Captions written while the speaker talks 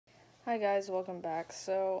Hi guys, welcome back.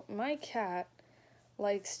 So, my cat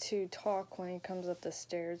likes to talk when he comes up the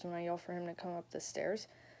stairs, when I yell for him to come up the stairs.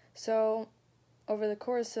 So, over the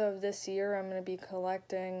course of this year, I'm going to be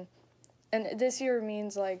collecting, and this year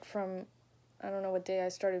means like from, I don't know what day I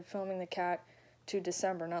started filming the cat to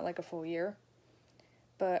December, not like a full year.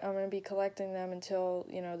 But I'm going to be collecting them until,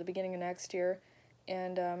 the beginning of next year,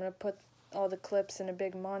 and I'm going to put all the clips in a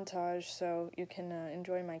big montage so you can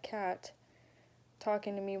enjoy my cat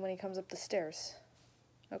talking to me when he comes up the stairs.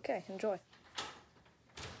 Okay, enjoy.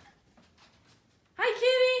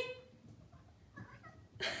 Hi,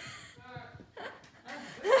 kitty!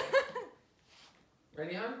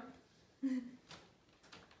 Ready, hon?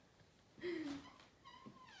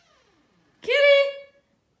 Kitty!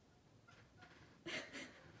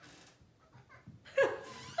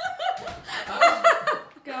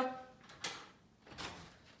 Go.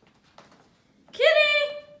 Kitty!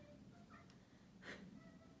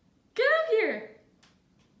 Get up here!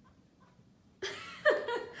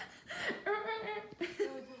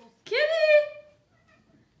 Kitty!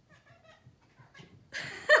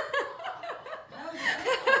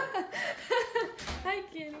 Hi,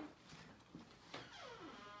 kitty.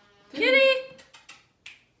 Kitty!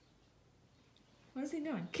 What is he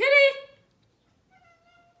doing? Kitty!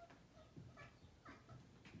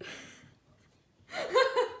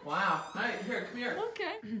 Wow. Hi, here, come here.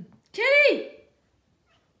 Okay. Kitty!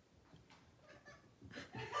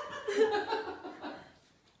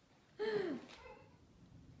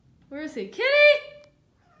 Where is he? Kitty!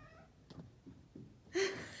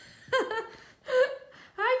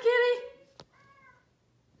 Hi, kitty!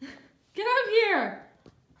 Get up here!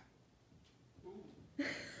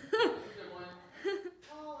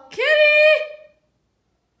 Kitty!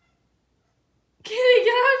 Kitty,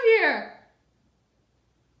 get up here!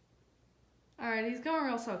 Alright, he's going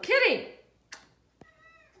real slow. Kitty!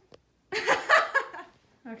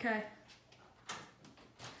 Okay.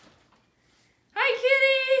 Hi,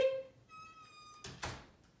 kitty!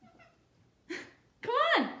 Come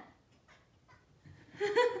on!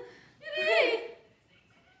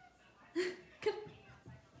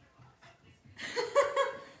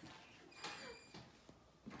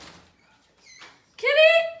 Kitty!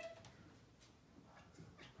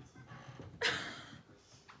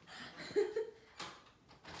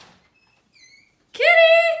 Kitty!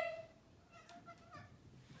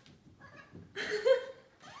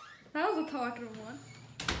 That was a talkative one.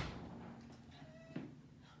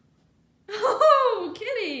 Oh,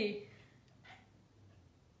 kitty!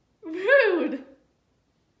 Rude!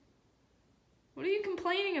 What are you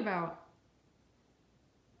complaining about?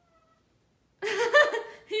 He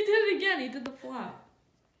did it again. He did the flop.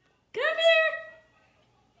 Come here!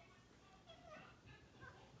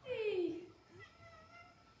 Hey.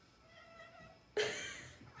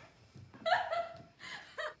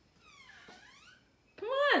 Come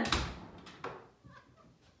on!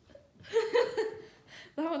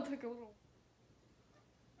 That one took a little...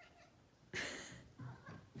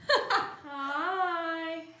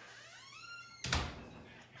 Hi!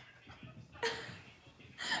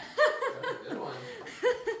 That's a good one.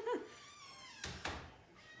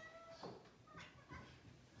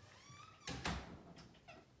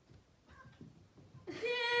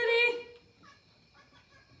 Kitty!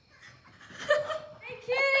 Hey,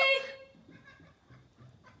 kitty!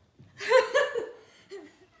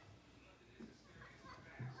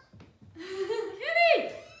 Kitty!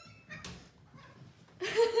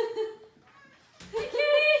 Hey,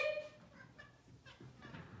 kitty!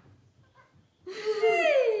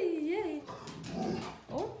 Hey, yay!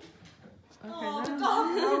 Oh. Okay, Oh, that the dog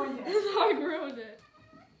ruined it. The dog ruined it.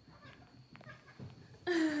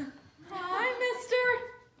 Hi, mister!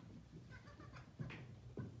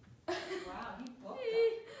 Wow, he booked Hey.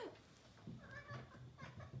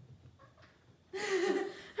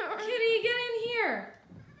 Kitty, get in here!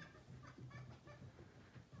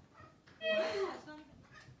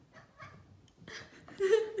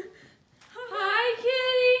 Hi,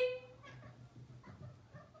 kitty!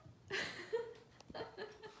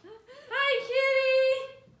 Hi, kitty!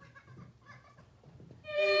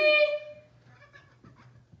 Kitty!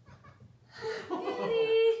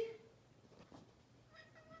 Kitty!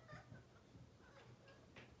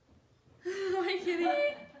 Hi, kitty! Hi.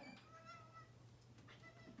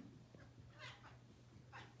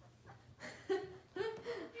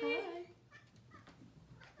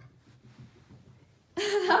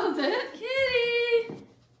 That was it?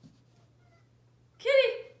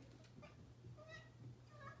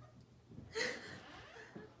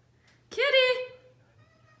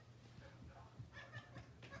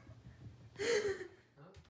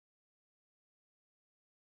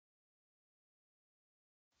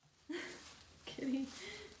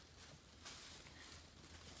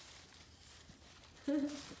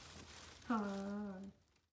 Hi.